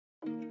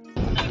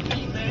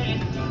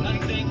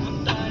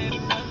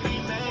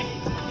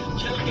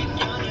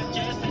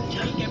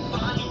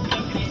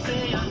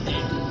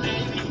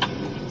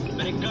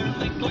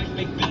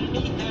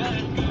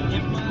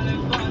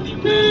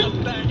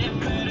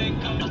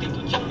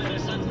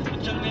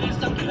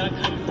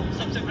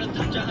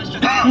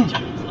मैं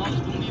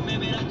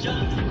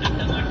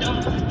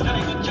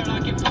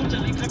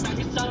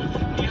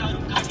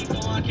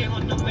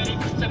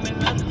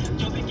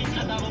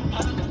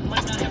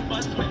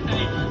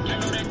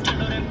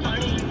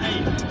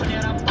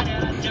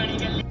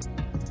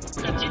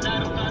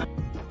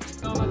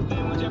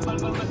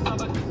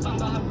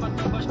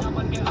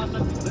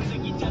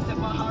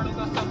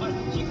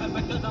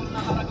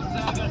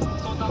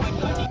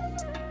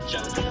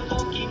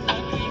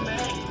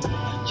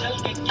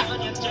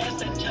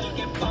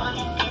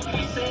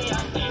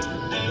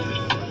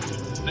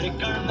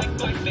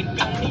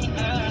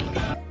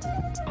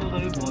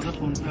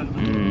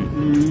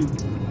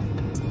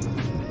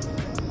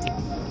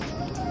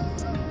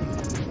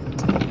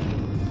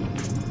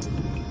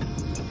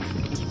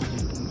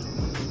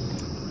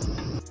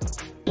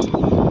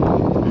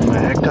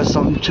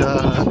कसम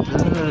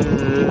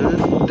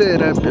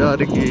तेरे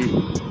प्यार की।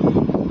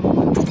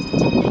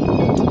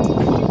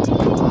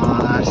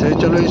 ऐसे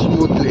चलो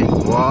स्मूथली।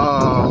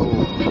 वाह,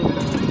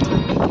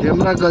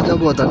 कैमरा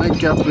गजब होता ना।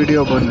 क्या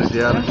वीडियो बन रही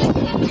है यार,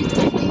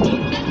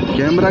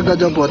 कैमरा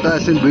गजब होता है,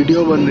 ऐसे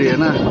वीडियो बन रही है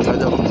ना,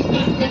 गजब।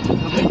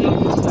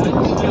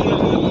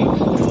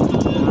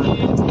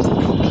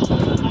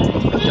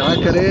 क्या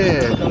करे,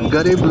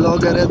 गरीब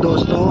ब्लॉगर है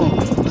दोस्तों,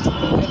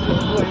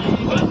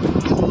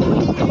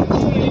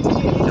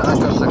 क्या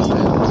कर सकते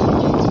हैं।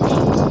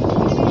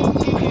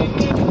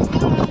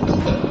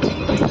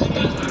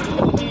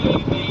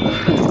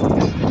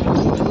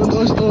 तो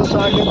दोस्तों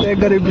स्वागत है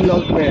गरीब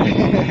ब्लॉग में।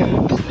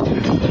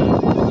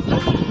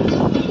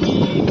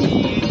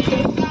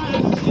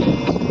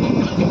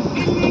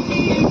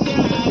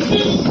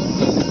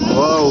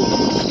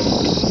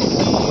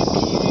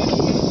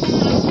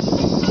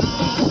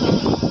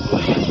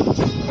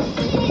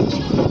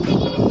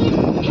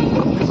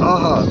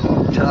 आहा,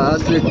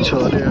 से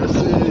छोरे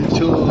से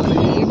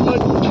छोरी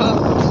मच्छा।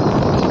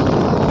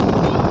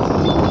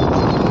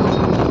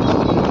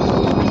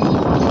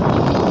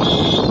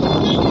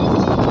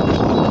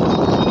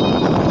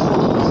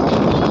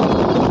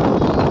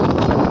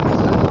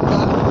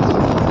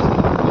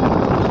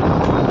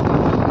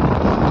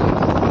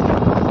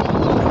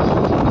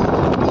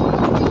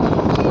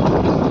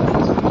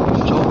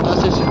 चौपटा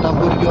से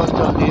सीतापुर की ओर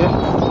चलती है।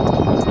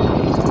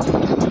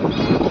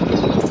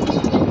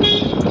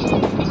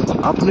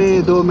 अपने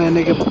 2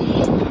 महीने के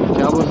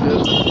क्या बोलते हैं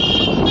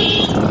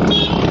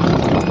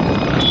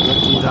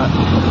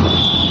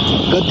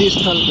गद्दी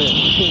स्थल पे।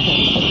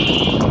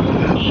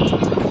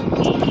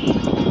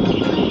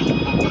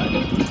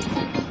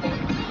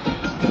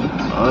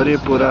 और ये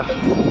पूरा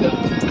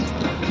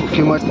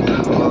उखीमठ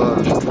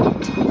और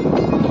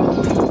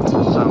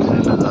सामने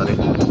नज़ारे।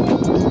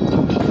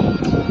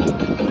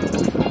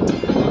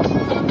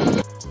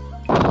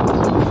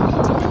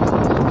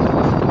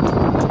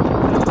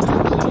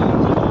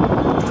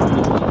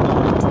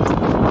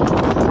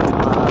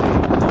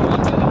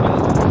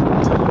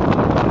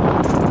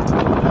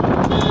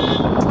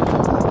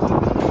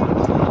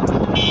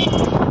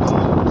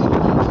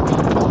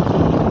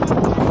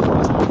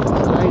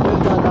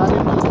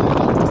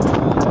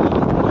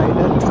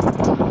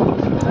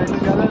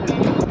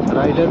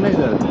 राइडर नहीं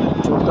सर,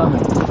 छोटा में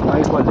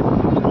बाइक वाले।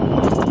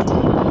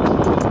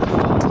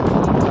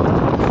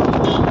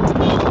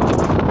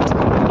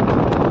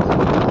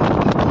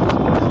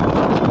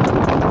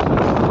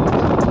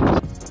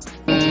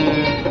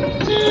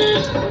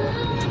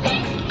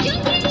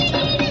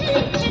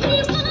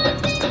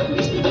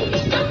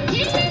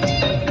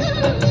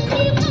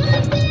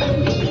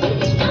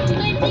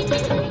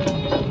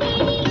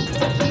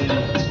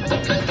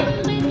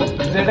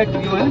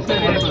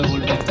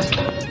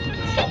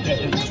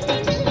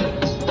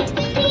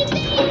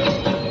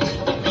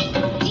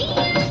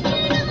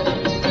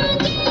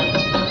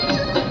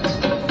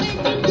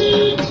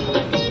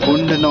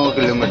 कुंड 9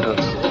 किलोमीटर।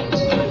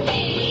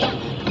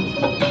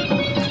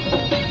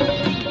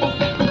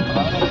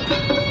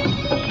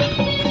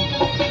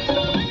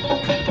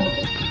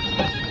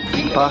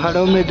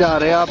 पहाड़ों में जा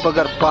रहे हैं आप,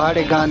 अगर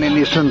पहाड़ी गाने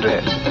नहीं सुन रहे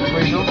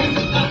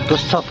तो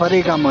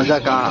सफरी का मजा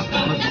कहाँ।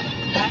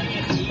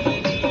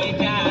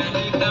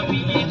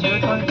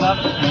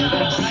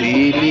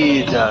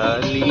 सीली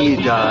जाली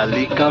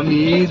जाली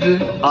कमीज,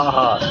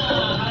 आहा।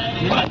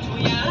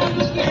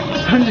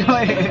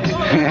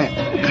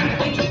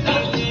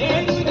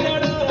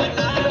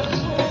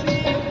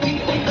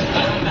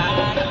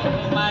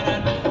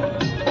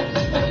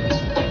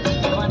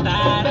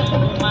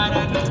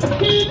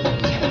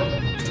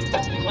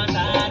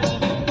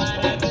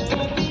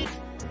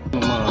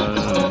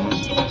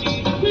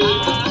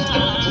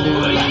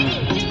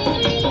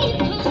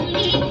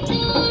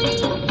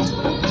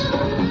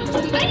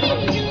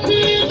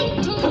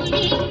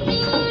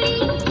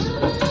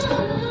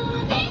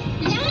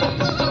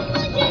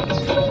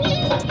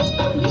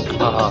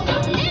 हाँ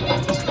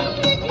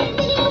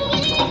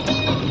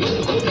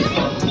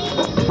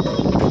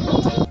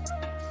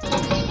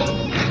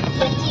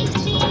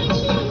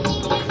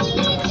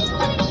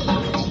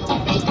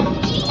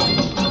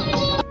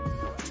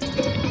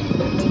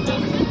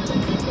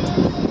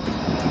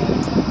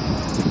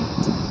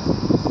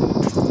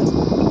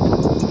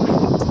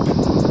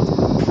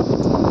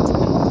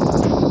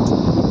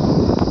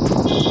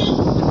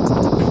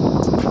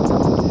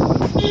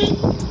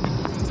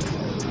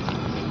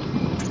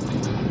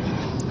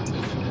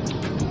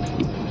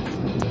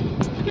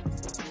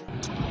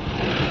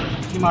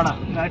किमाड़ा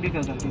गाड़ी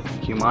का करके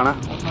किमाड़ा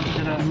अपना तो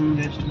जरा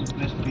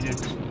रेस्ट पीरियड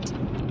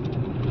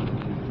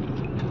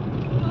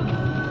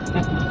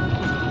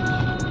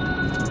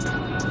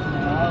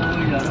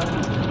वो यार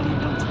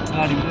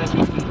गाड़ी में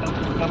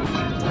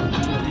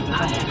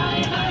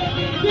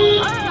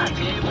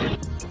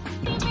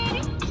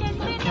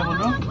क्या बोल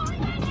रहा हूँ?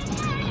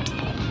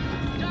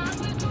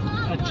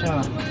 अच्छा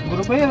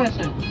ग्रुप है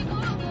वैसे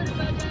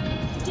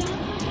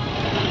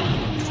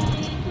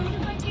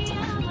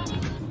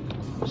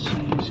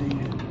सही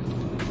है।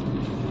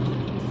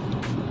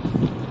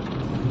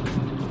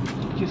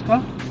 किसका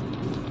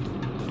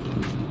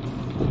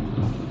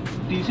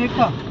 30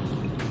 का?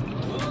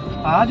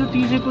 हाँ जो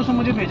 30 को से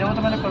मुझे भेजा हुआ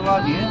तो मैंने करवा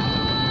दिए।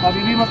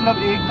 अभी भी मतलब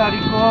 1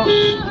 तारीख को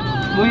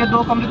वो ये 2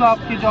 कमरे तो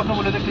आपके जो आपने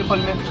बोले थे ट्रिपल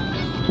में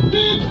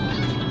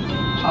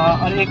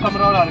और 1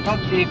 कमरा और रखा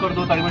 1 और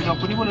 2 तारीख में जॉब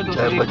को नहीं बोले तो 1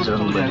 को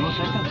हो जाएगा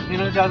सेट।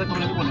 इन्होंने ज़्यादा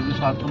कमरे नहीं बोले थे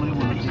 7 कमरे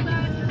बोले थे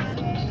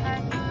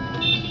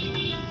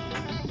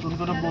तो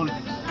उनको तो बोल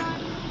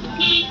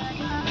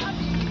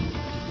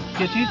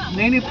क्या चीज़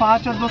नहीं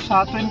 5 और 2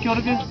 7 तो इनकी और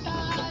के।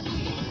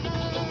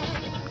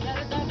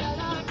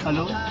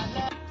 हेलो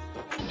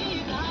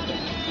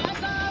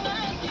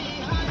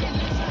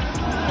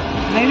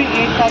नहीं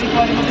 1 तारीख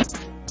वाली में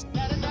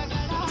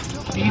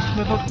 30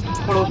 में तो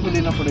पड़ोस में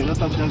लेना पड़ेगा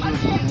तब जाके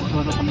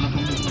 2015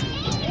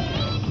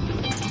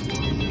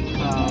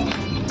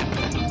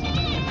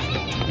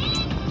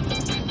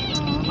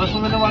 बस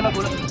मैंने वाला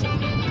बोला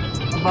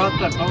बात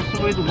करता हूँ उससे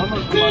वही दूंगा मैं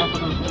उसको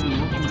 12-15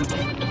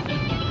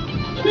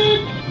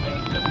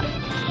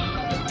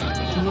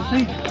 सुनो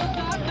सही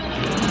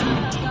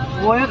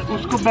वो यार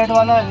उसको बेड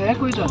वाला है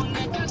कोई सा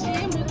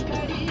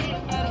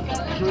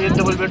जो एक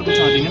डबल बेड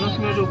बिछा देंगे ना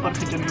उसमें जो ऊपर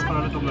किचन के ऊपर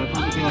वाले तो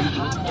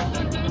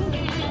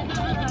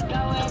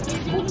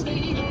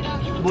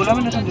बोला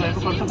मैंने संजय को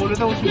परसों बोले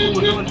थे उसी को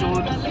बोले जो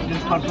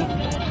जिस परसों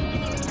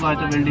वो आया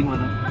था वेल्डिंग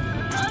वाला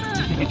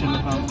जिसके किचन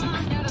में काम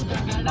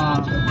हाँ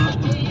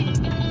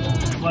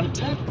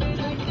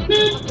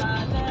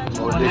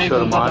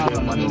महादेव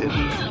मंदिर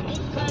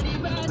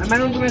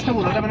मैंने उनको वैसे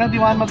बोला था मैंने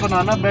दीवान मत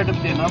बनाना बेड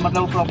देना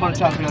मतलब प्रॉपर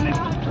 4 वाले।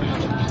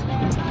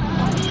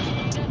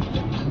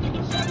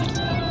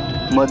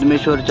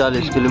 मधमेश्वर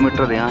 40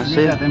 किलोमीटर यहाँ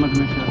से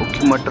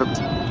मटर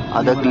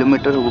आधा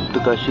किलोमीटर गुप्त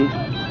काशी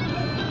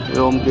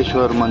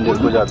ओमकेश्वर मंदिर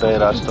को जाता है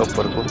रास्ता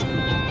ऊपर को।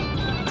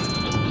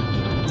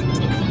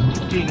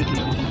 ठीक है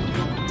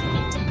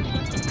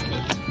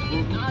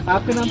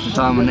आपके नाम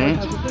सामने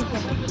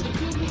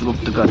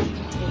गुप्त काशी।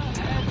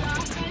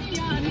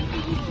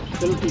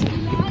 चलो ठीक है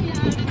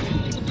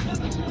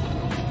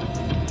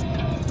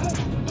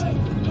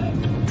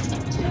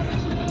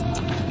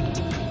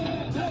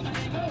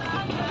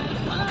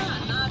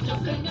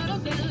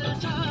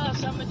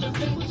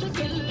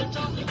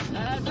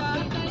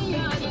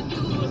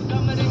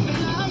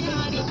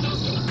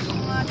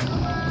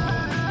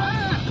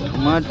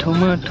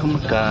ठुमा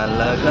ठुमका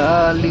लगा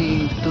ली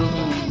तू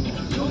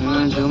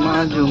झुमा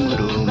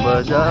झुमरू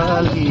बजा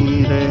ली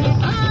रे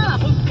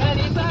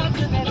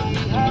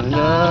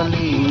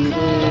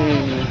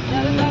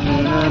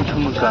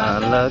ठुमका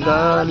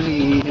लगा ली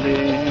रे।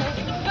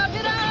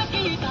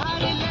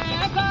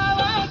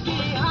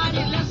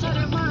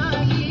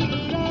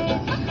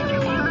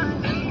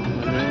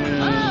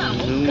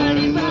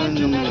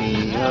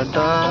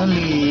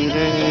 डाली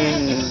रे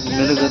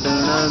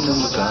गदगदना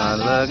झुमका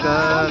लगा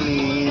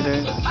ली रे।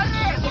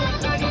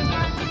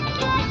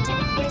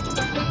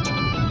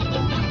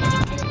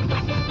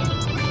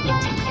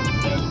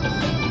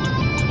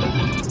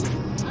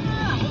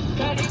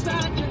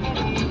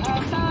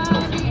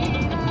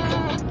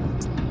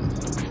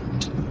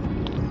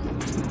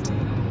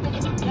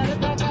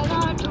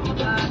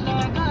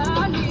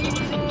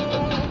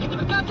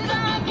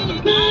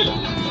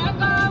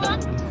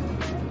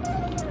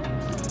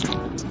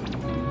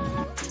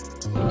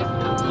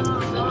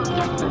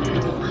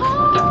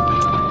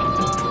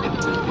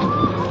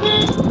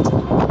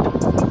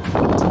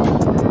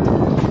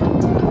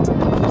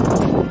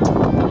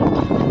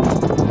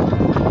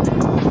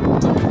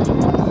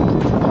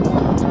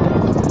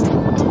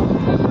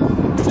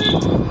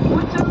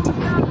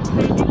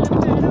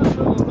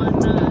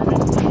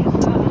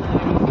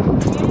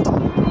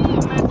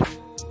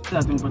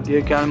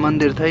 ये क्या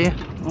मंदिर था ये?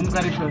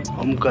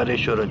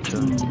 ओमकारेश्वर। अच्छा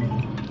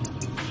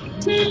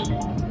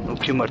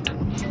मुखी मठ।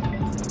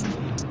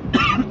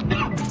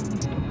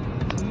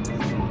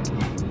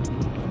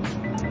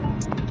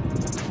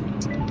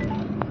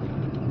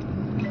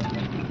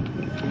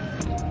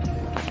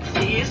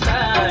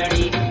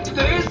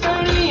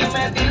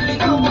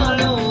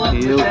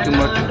 ये मुखी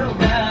मठ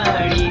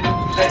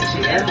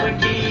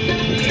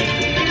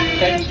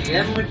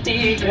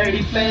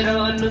घड़ी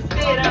पैरों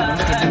तेरा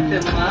हाथ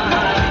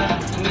मार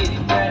मेरी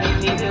गाड़ी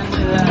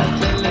निर्मला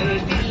चले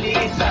दिल्ली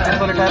साथ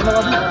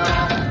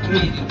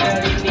मेरी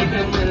गाड़ी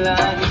निर्मला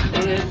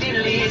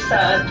दिल्ली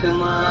साथ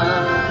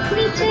मार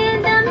नीचे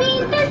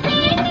दमीत से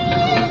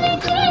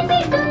नीचे दे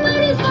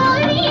तुम्हारी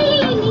साड़ी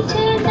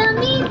नीचे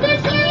दमीत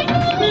से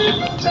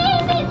नीचे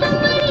दे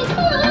तुम्हारी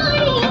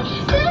साड़ी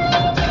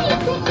चले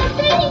जैसे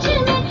कतई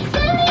चले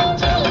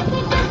चले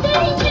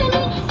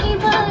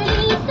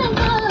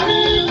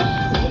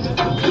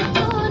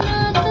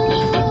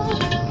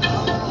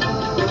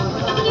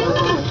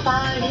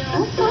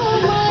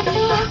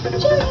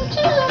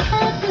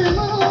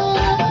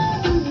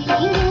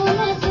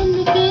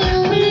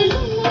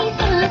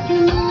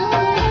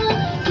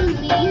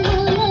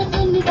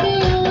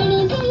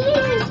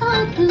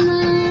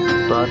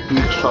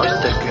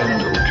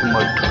सेकंड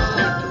मत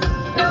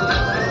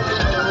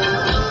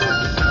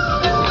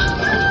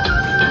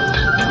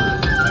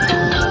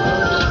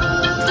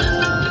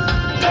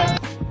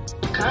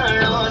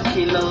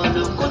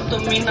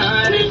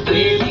मीनार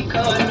पे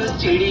लिखोलू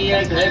चिड़िया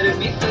घर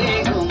भी ते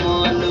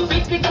घुमोलू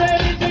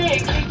पिक्चर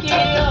देख के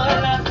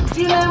ओला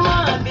सिनेमा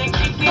देख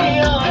के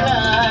ओला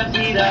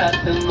आधी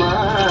रात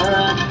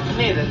माँ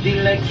मेरा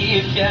दिल की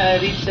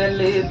प्यारी चल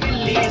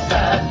दिल्ली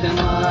साथ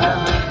माँ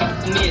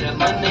मेरा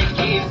मन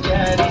की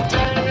प्यारी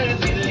चल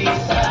दिल्ली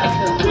साथ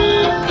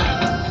माँ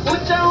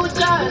ऊंचा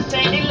ऊंचा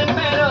सैंडल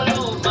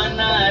पैरोलू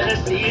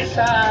बनारसी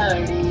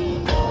साड़ी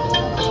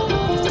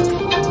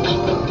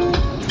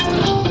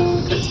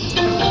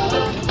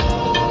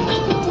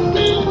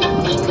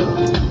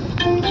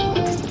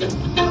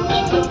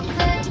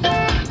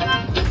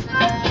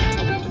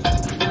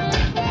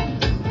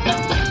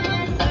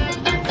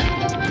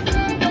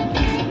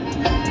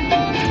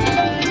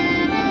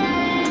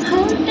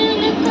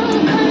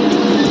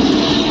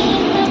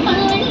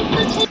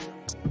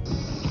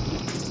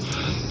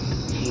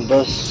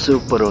बस से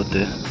ऊपर होते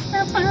हैं।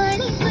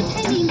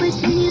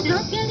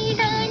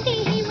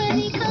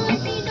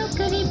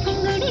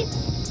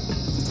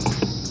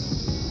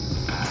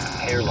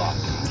 Hair loss.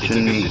 It's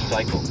a vicious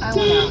cycle.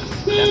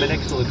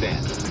 Amanexyl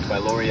Advanced by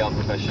L'Oreal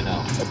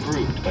Professionnel,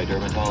 approved by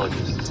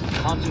dermatologists.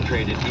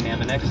 Concentrated in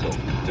Amanexyl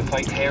to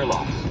fight hair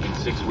loss in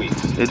 6 weeks.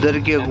 इधर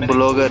की एक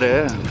ब्लॉगर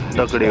है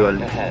तकड़ी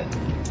वाली।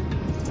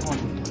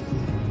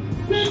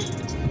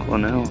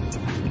 कौन है वो?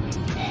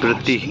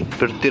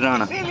 प्रीति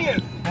राणा।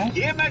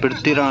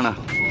 प्रीति राणा।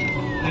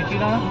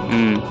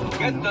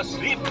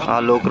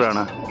 आलोक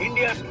राणा।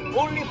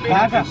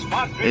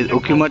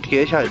 हुकूमत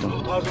के शायद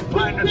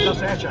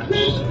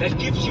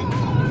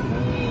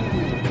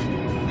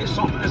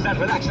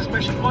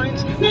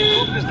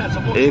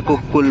एक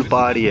कुल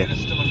पारी है।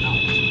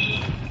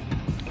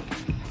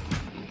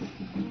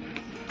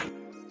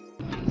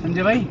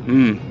 संजय भाई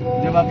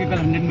जब आपके कल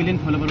 100 मिलियन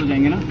फॉलोवर हो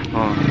जाएंगे ना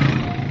हाँ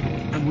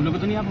तब भूलोगे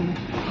तो नहीं आप हमें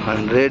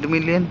 100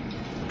 मिलियन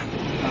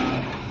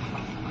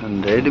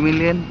 100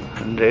 मिलियन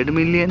 100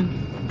 मिलियन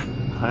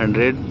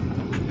 100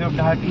 जब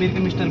ढाट मिल के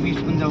मिस्टर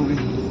बीस्ट बन जाओगे।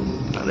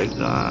 अरे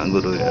कहाँ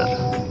गुरु यार।